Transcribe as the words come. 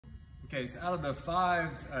Okay, so out of the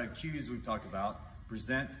 5 cues we've talked about,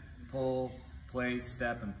 present, pull, place,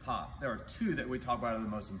 step, and pop, there are 2 that we talk about are the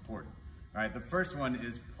most important. All right, the first one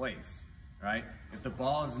is place, right? If the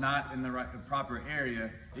ball is not in the proper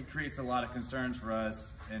area, it creates a lot of concerns for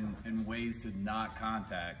us and ways to not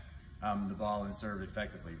contact the ball and serve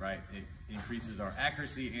effectively, right? It increases our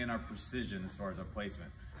accuracy and our precision as far as our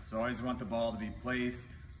placement. So I always want the ball to be placed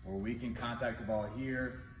where we can contact the ball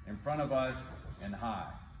here, in front of us, and high,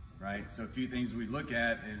 right? So a few things we look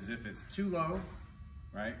at is if it's too low,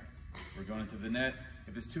 right? We're going into the net.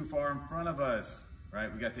 If it's too far in front of us,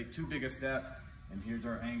 right? We got to take too big a step, and here's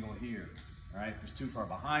our angle here, right? If it's too far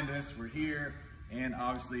behind us, we're here. And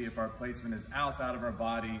obviously if our placement is outside of our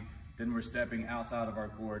body, then we're stepping outside of our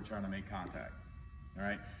court trying to make contact, all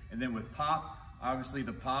right? And then with pop, obviously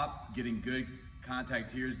the pop, getting good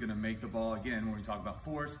contact here is gonna make the ball, again, when we talk about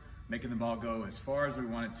force, making the ball go as far as we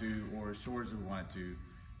want it to or as short as we want it to.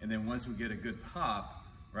 And then once we get a good pop,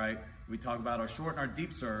 right, we talk about our short and our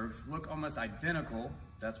deep serve look almost identical.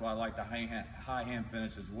 That's why I like the high hand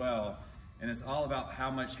finish as well. And it's all about how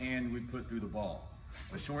much hand we put through the ball.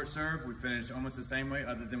 A short serve, we finish almost the same way,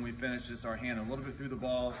 other than we finish just our hand a little bit through the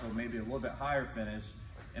ball, so maybe a little bit higher finish.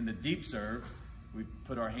 And the deep serve, we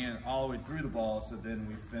put our hand all the way through the ball, so then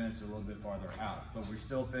we finish a little bit farther out. But we're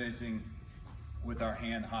still finishing with our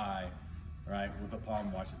hand high, right, with the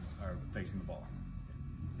palm watching or facing the ball.